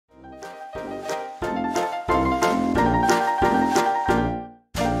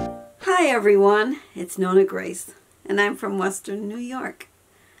everyone, it's Nonna Grace, and I'm from Western New York.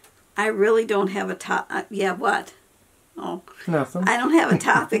 I really don't have a topic. Yeah, what? Oh, nothing. I don't have a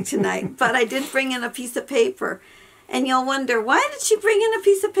topic tonight, but I did bring in a piece of paper. And you'll wonder, why did she bring in a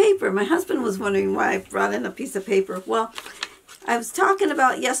piece of paper? My husband was wondering why I brought in a piece of paper. Well, I was talking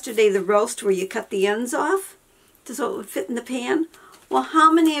about yesterday the roast where you cut the ends off so it would fit in the pan. Well,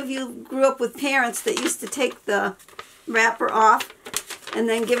 how many of you grew up with parents that used to take the wrapper off and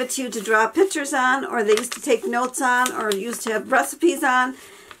then give it to you to draw pictures on, or they used to take notes on, or used to have recipes on?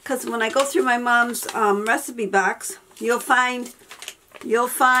 Because when I go through my mom's recipe box, you'll find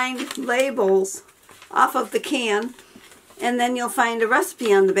labels off of the can, and then you'll find a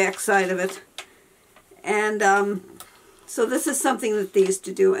recipe on the back side of it. And so this is something that they used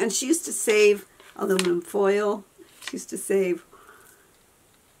to do. And she used to save aluminum foil. She used to save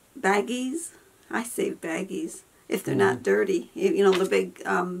baggies. I save baggies if they're not dirty. You know,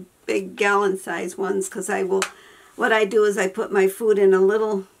 the big gallon size ones, because what I do is I put my food in a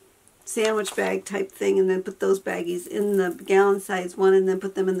little sandwich bag type thing, and then put those baggies in the gallon size one, and then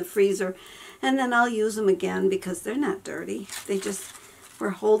put them in the freezer, and then I'll use them again because they're not dirty. They just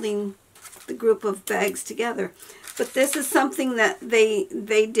were holding the group of bags together. But this is something that they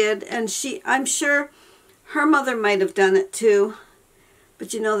did, and I'm sure her mother might have done it too,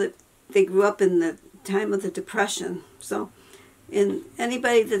 but you know that they grew up in the time of the Depression. So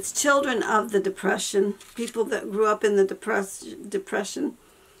anybody that's children of the Depression, people that grew up in the Depression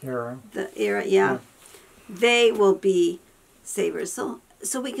era, yeah, they will be savers.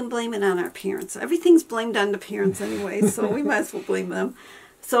 So we can blame it on our parents. Everything's blamed on the parents anyway, so we might as well blame them.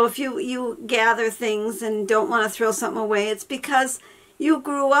 So if you gather things and don't want to throw something away, it's because you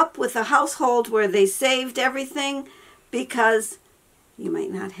grew up with a household where they saved everything, because you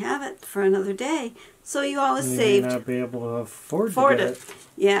might not have it for another day. So you always saved. You might not be able to afford it.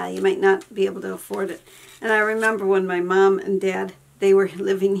 Yeah, you might not be able to afford it. And I remember when my mom and dad, they were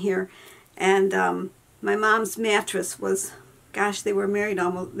living here, and my mom's mattress was, gosh, they were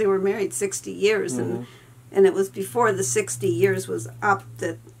married 60 years, and it was before the 60 years was up,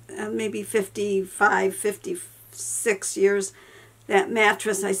 that maybe 55, 56 years, that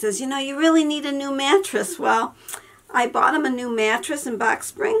mattress. I says, you know, you really need a new mattress. Well, I bought him a new mattress in Box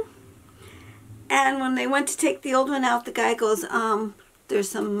Spring, and when they went to take the old one out, the guy goes, there's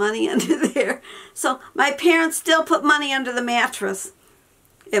some money under there. So my parents still put money under the mattress.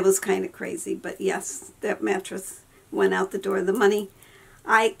 It was kind of crazy, but yes, that mattress went out the door. The money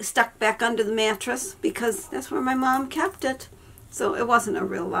I stuck back under the mattress because that's where my mom kept it. So it wasn't a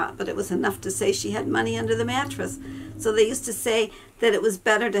real lot, but it was enough to say she had money under the mattress. So they used to say that it was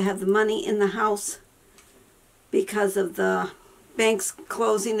better to have the money in the house because of the banks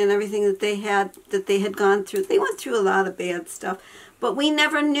closing and everything that they had gone through. They went through a lot of bad stuff, but we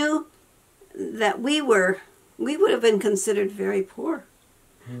never knew that we would have been considered very poor.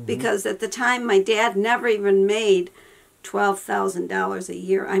 Because at the time my dad never even made $12,000 a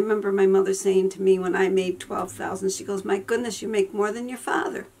year. I remember my mother saying to me when I made $12,000, she goes, my goodness, you make more than your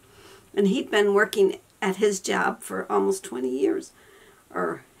father. And he'd been working at his job for almost 20 years,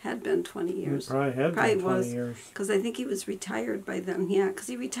 or had been 20 years. He probably had been 20 years. Because I think he was retired by then, yeah, because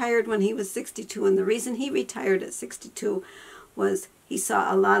he retired when he was 62, and the reason he retired at 62 was he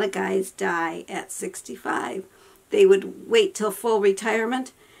saw a lot of guys die at 65. They would wait till full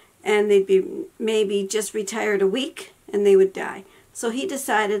retirement, and they'd be maybe just retired a week, and they would die. So he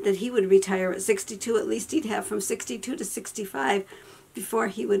decided that he would retire at 62. At least he'd have from 62 to 65 before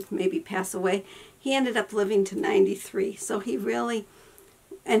he would maybe pass away. He ended up living to 93. So he really,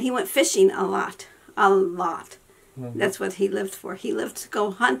 and he went fishing a lot, a lot. That's what he lived for. He lived to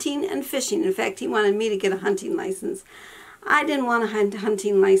go hunting and fishing. In fact, he wanted me to get a hunting license. I didn't want a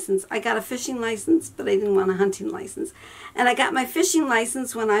hunting license. I got a fishing license, but I didn't want a hunting license. And I got my fishing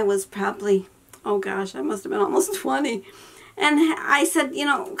license when I was probably, oh gosh, I must have been almost 20. And I said, you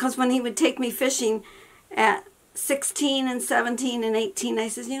know, because when he would take me fishing at 16 and 17 and 18, I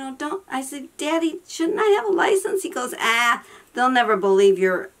said, you know, I said, Daddy, shouldn't I have a license? He goes, they'll never believe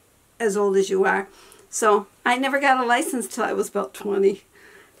you're as old as you are. So I never got a license till I was about 20.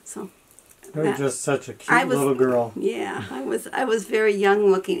 So. You're just such a cute little girl. Yeah, I was very young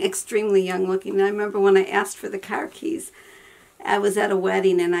looking, extremely young looking. And I remember when I asked for the car keys, I was at a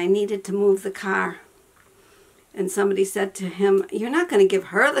wedding and I needed to move the car. And somebody said to him, you're not going to give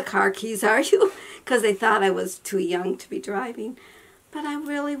her the car keys, are you? Because they thought I was too young to be driving. But I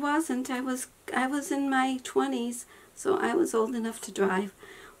really wasn't. I was in my 20s, so I was old enough to drive.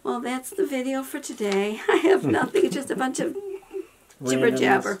 Well, that's the video for today. I have nothing, just a bunch of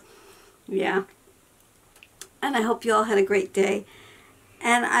jibber-jabber. Yeah. And I hope you all had a great day.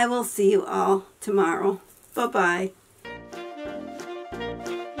 And I will see you all tomorrow. Bye-bye.